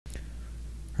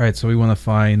Alright, so we want to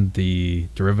find the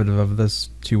derivative of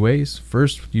this two ways.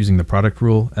 First, using the product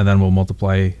rule, and then we'll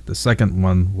multiply the second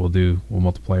one. We'll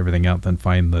multiply everything out, then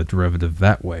find the derivative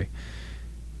that way.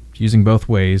 Using both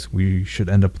ways, we should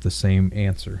end up with the same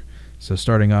answer. So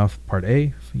starting off part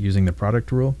A, using the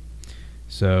product rule.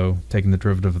 So taking the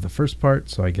derivative of the first part,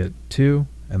 so I get 2,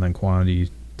 and then quantity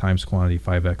times quantity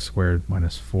 5x squared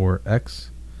minus 4x,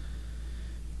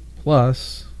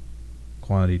 plus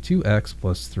quantity 2x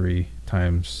plus 3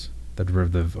 times the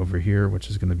derivative over here, which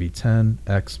is going to be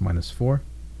 10x minus 4.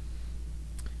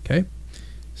 Okay,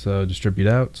 so distribute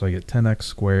out, so I get 10x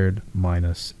squared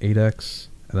minus 8x,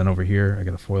 and then over here I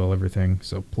got to FOIL everything,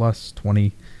 so plus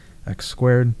 20x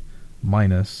squared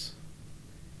minus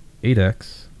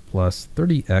 8x plus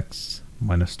 30x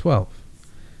minus 12.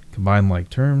 Combine like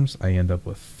terms, I end up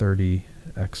with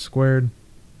 30x squared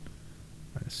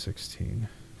minus 16,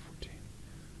 14,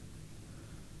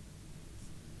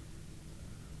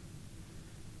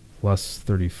 plus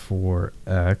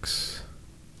 34x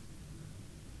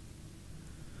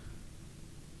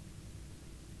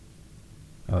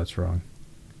oh, that's wrong.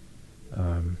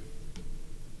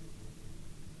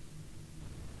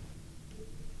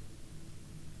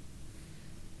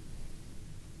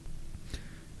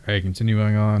 Alright,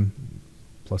 continuing on,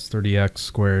 plus 30x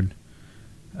squared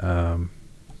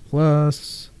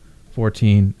plus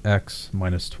 14x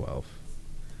minus 12.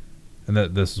 And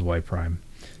this is y prime.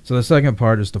 So the second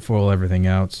part is to FOIL everything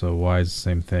out, so y is the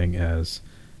same thing as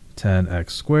 10x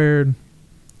squared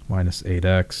minus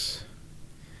 8x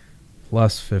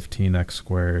plus 15x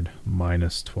squared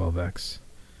minus 12x,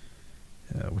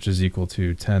 which is equal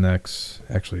to 10x,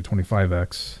 actually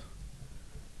 25x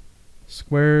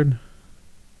squared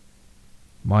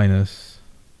minus,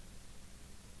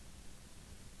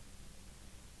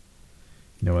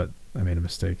 you know what, I made a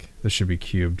mistake. This should be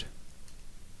cubed.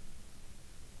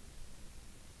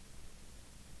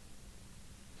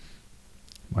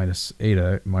 Minus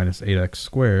 8x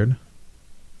squared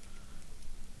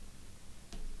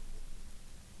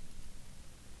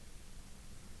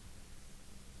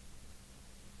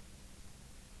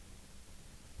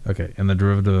okay, and the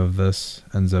derivative of this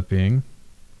ends up being,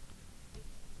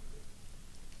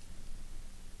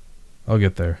 I'll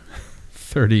get there,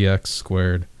 30x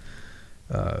squared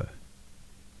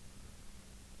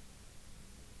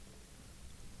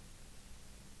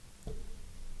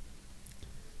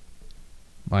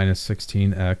minus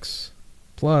 16x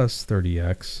plus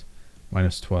 30x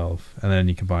minus 12, and then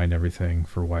you combine everything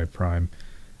for y prime.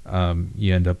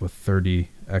 You end up with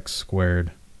 30x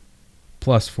squared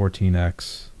plus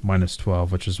 14x minus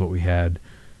 12, which is what we had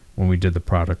when we did the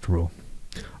product rule.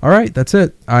 All right, that's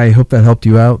it. I hope that helped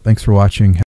you out. Thanks for watching.